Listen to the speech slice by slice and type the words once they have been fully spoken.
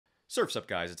Surf's up,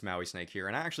 guys, it's Mauisnake here,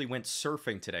 and I actually went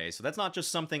surfing today, so that's not just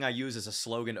something I use as a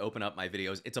slogan to open up my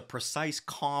videos, it's a precise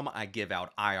calm I give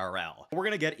out IRL. We're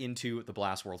gonna get into the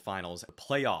Blast World Finals, the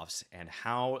playoffs, and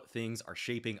how things are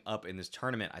shaping up in this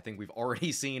tournament. I think we've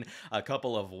already seen a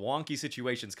couple of wonky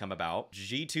situations come about.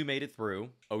 G2 made it through,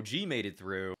 OG made it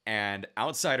through, and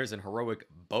Outsiders and Heroic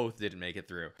both didn't make it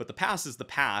through. But the past is the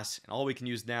past, and all we can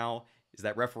use now is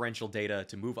that referential data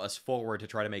to move us forward to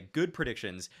try to make good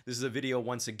predictions. This is a video,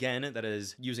 once again, that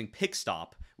is using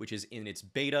Pickstop, which is in its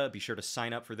beta. Be sure to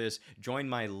sign up for this. Join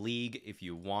my league if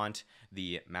you want,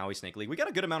 the Mauisnake League. We got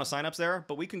a good amount of signups there,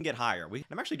 but we can get higher.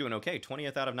 I'm actually doing okay.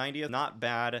 20th out of 90th. Not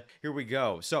bad. Here we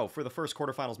go. So for the first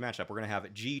quarterfinals matchup, we're going to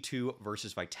have G2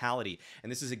 versus Vitality.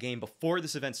 And this is a game before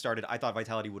this event started. I thought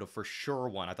Vitality would have for sure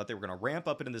won. I thought they were going to ramp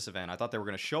up into this event. I thought they were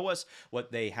going to show us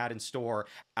what they had in store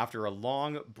after a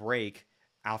long break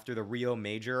after the Rio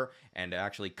Major and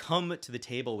actually come to the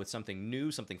table with something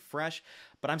new, something fresh.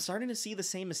 But I'm starting to see the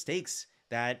same mistakes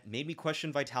that made me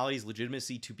question Vitality's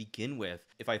legitimacy to begin with.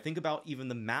 If I think about even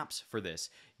the maps for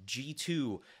this,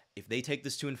 G2, if they take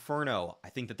this to Inferno, I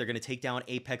think that they're going to take down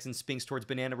Apex and Spinx towards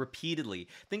Banana repeatedly.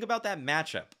 Think about that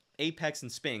matchup, Apex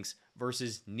and Spinx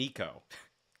versus Nico.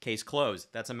 Case closed.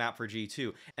 That's a map for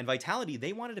G2. And Vitality,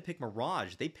 they wanted to pick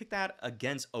Mirage. They picked that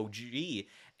against OG,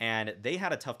 and they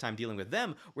had a tough time dealing with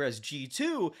them, whereas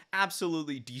G2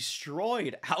 absolutely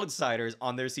destroyed Outsiders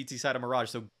on their CT side of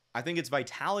Mirage. So I think it's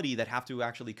Vitality that have to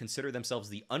actually consider themselves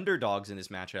the underdogs in this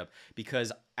matchup,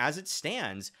 because as it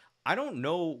stands, I don't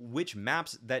know which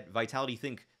maps that Vitality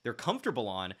think they're comfortable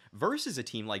on versus a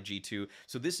team like G2.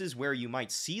 So this is where you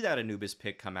might see that Anubis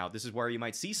pick come out. This is where you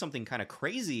might see something kind of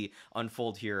crazy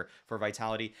unfold here for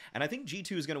Vitality. And I think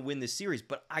G2 is going to win this series,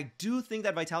 but I do think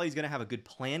that Vitality is going to have a good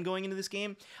plan going into this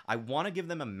game. I want to give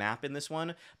them a map in this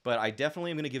one, but I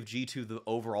definitely am going to give G2 the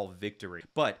overall victory.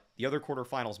 But the other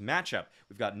quarterfinals matchup,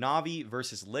 we've got Na'Vi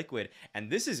versus Liquid,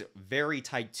 and this is very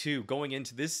tight too. Going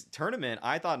into this tournament,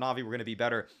 I thought Na'Vi were going to be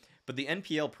better, but the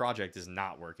NPL project is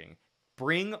not working.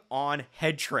 Bring on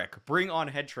Headtrick. Bring on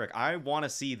Headtrick. I want to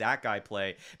see that guy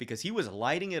play because he was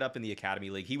lighting it up in the Academy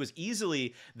League. He was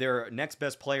easily their next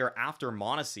best player after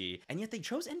Monacy, and yet they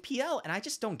chose NPL, and I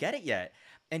just don't get it yet.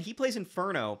 And he plays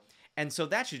Inferno, and so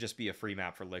that should just be a free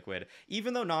map for Liquid.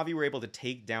 Even though Na'Vi were able to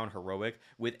take down Heroic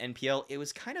with NPL, it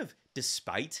was kind of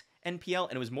despite NPL,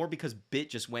 and it was more because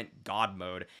Bit just went God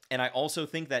mode. And I also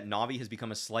think that Na'Vi has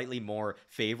become a slightly more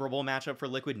favorable matchup for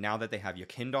Liquid now that they have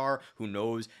Yakindar, who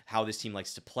knows how this team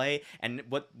likes to play. And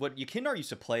what Yakindar used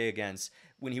to play against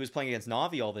when he was playing against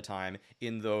Na'Vi all the time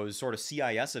in those sort of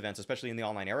CIS events, especially in the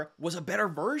online era, was a better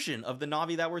version of the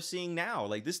Na'Vi that we're seeing now.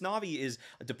 Like, this Na'Vi is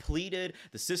depleted.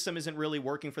 The system isn't really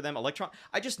working for them.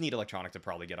 I just need Electronic to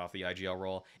probably get off the IGL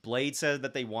role. Blade said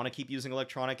that they want to keep using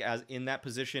Electronic as in that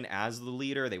position as the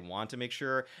leader. They want to make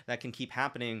sure that can keep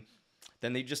happening.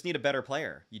 Then they just need a better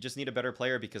player. You just need a better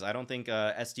player, because I don't think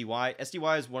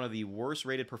SDY is one of the worst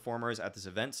rated performers at this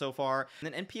event so far.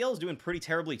 And then NPL is doing pretty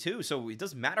terribly too, so it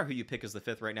doesn't matter who you pick as the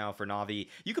fifth right now for Na'Vi.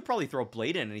 You could probably throw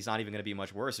Blade in and he's not even going to be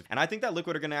much worse. And I think that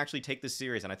Liquid are going to actually take this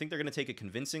series, and I think they're going to take it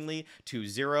convincingly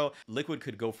 2-0. Liquid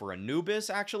could go for Anubis,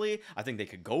 actually. I think they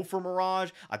could go for Mirage.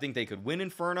 I think they could win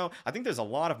Inferno. I think there's a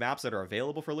lot of maps that are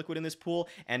available for Liquid in this pool,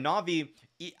 and Na'Vi,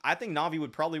 I think Na'Vi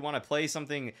would probably want to play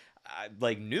something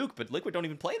like Nuke, but Liquid don't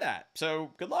even play that. So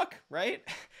good luck, right?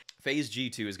 FaZe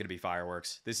G2 is going to be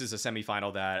fireworks. This is a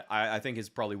semifinal that I think is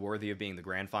probably worthy of being the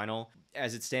grand final.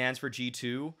 As it stands for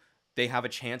G2, they have a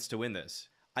chance to win this.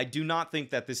 I do not think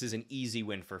that this is an easy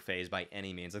win for FaZe by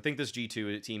any means. I think this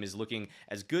G2 team is looking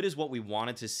as good as what we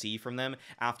wanted to see from them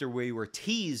after we were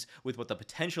teased with what the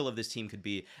potential of this team could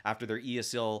be after their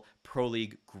ESL Pro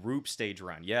League group stage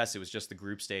run. Yes, it was just the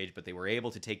group stage, but they were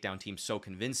able to take down teams so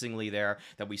convincingly there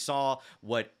that we saw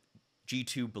what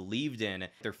G2 believed in.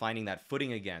 They're finding that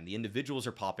footing again. The individuals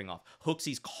are popping off.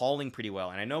 Hooksy's calling pretty well,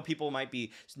 and I know people might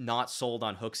be not sold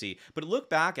on Hooksy, but look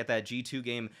back at that G2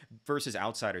 game versus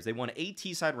Outsiders. They won 8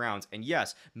 T-side rounds, and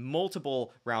yes,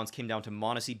 multiple rounds came down to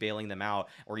Monacy bailing them out,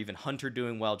 or even Hunter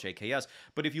doing well, JKS.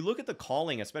 But if you look at the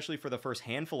calling, especially for the first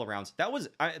handful of rounds, that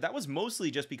was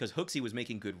mostly just because Hooksy was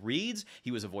making good reads.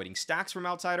 He was avoiding stacks from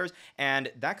Outsiders,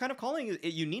 and that kind of calling,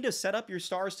 you need to set up your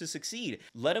stars to succeed.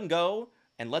 Let them go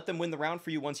and let them win the round for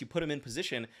you once you put them in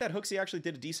position. That Hooksy actually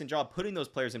did a decent job putting those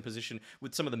players in position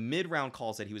with some of the mid-round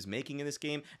calls that he was making in this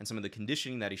game and some of the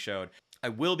conditioning that he showed. I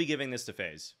will be giving this to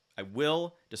FaZe. I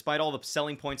will, despite all the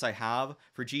selling points I have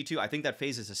for G2, I think that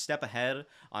FaZe is a step ahead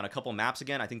on a couple maps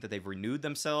again. I think that they've renewed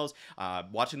themselves.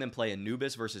 Watching them play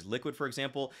Anubis versus Liquid, for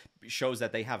example, shows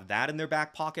that they have that in their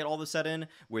back pocket all of a sudden,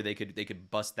 where they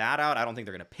could bust that out. I don't think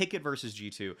they're going to pick it versus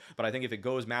G2, but I think if it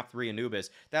goes map 3 Anubis,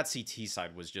 that CT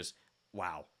side was just,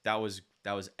 wow. That was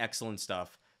excellent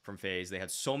stuff from FaZe. They had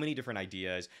so many different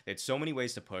ideas. They had so many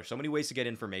ways to push, so many ways to get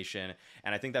information,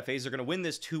 and I think that FaZe are going to win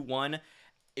this 2-1.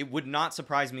 It would not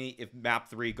surprise me if map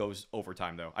 3 goes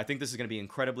overtime, though. I think this is going to be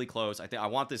incredibly close. I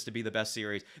want this to be the best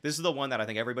series. This is the one that I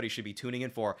think everybody should be tuning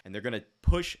in for, and they're going to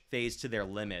push FaZe to their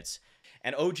limits.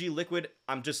 And OG Liquid,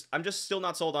 I'm just still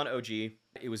not sold on OG.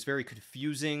 It was very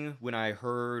confusing when I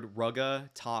heard Rugga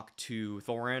talk to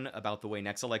Thorin about the way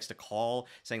Nexa likes to call,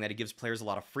 saying that he gives players a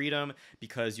lot of freedom,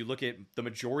 because you look at the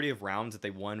majority of rounds that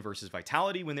they won versus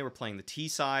Vitality when they were playing the T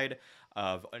side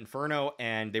of Inferno,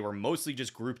 and they were mostly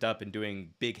just grouped up and doing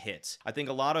big hits. I think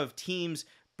a lot of teams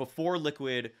before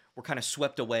Liquid were kind of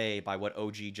swept away by what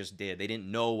OG just did. They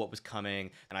didn't know what was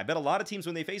coming, and I bet a lot of teams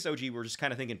when they face OG were just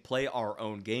kind of thinking, play our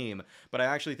own game. But I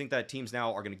actually think that teams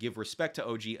now are going to give respect to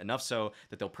OG enough so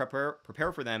that they'll prepare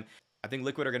for them. I think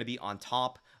Liquid are going to be on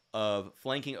top of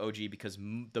flanking OG, because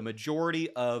the majority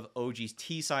of OG's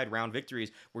T-side round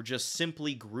victories were just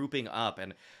simply grouping up,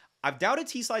 and I've doubted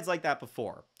T-sides like that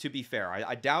before, to be fair.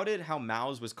 I doubted how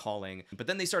Maus was calling, but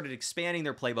then they started expanding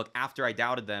their playbook after I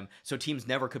doubted them, so teams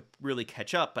never could really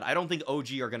catch up. But I don't think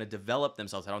OG are going to develop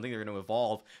themselves. I don't think they're going to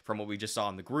evolve from what we just saw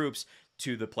in the groups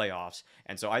to the playoffs.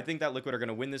 And so I think that Liquid are going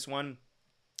to win this one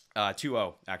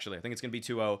 2-0, actually. I think it's going to be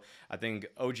 2-0. I think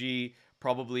OG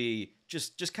probably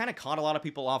just kind of caught a lot of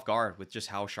people off guard with just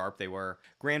how sharp they were.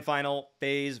 Grand final,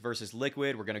 FaZe versus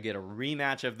Liquid. We're going to get a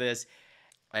rematch of this,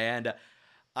 and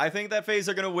I think that FaZe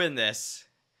are going to win this.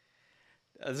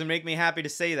 Doesn't make me happy to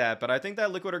say that, but I think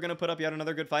that Liquid are going to put up yet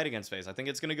another good fight against FaZe. I think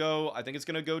it's going to go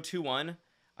 2-1.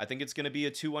 I think it's going to be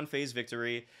a 2-1 FaZe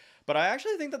victory. But I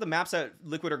actually think that the maps that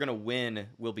Liquid are going to win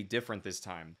will be different this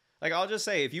time. Like, I'll just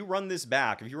say, if you run this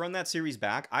back, if you run that series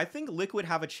back, I think Liquid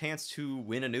have a chance to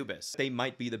win Anubis. They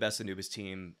might be the best Anubis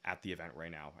team at the event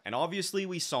right now. And obviously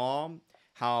we saw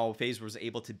how FaZe was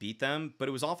able to beat them, but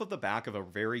it was off of the back of a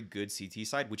very good CT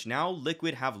side, which now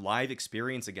Liquid have live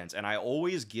experience against. And I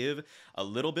always give a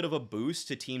little bit of a boost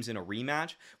to teams in a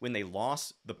rematch when they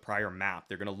lost the prior map.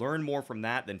 They're going to learn more from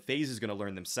that than FaZe is going to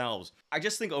learn themselves. I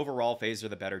just think overall FaZe are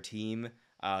the better team.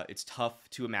 It's tough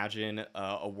to imagine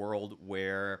a world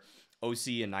where OC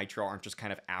and Nitro aren't just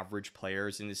kind of average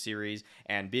players in this series,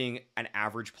 and being an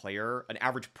average player, an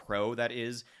average pro that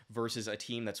is, versus a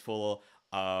team that's full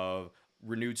of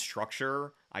renewed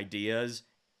structure, ideas,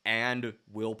 and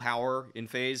willpower in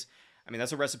FaZe. I mean,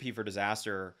 that's a recipe for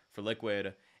disaster for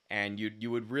Liquid, and you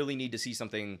would really need to see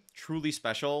something truly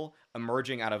special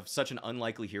emerging out of such an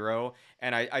unlikely hero.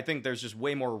 And I think there's just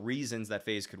way more reasons that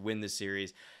FaZe could win this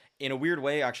series. In a weird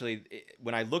way, actually,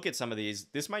 when I look at some of these,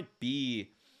 this might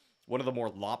be one of the more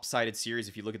lopsided series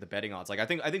if you look at the betting odds. Like, I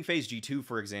think FaZe G2,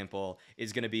 for example,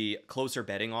 is going to be closer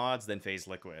betting odds than FaZe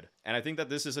Liquid. And I think that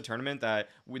this is a tournament that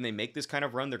when they make this kind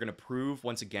of run, they're going to prove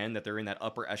once again that they're in that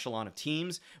upper echelon of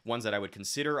teams, ones that I would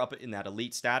consider up in that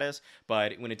elite status.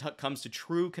 But when it comes to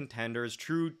true contenders,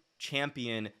 true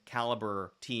champion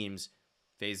caliber teams,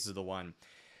 FaZe is the one.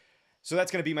 So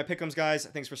that's going to be my pick'ems, guys.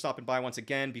 Thanks for stopping by once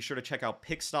again. Be sure to check out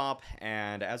Pickstop.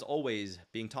 And as always,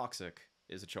 being toxic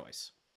is a choice.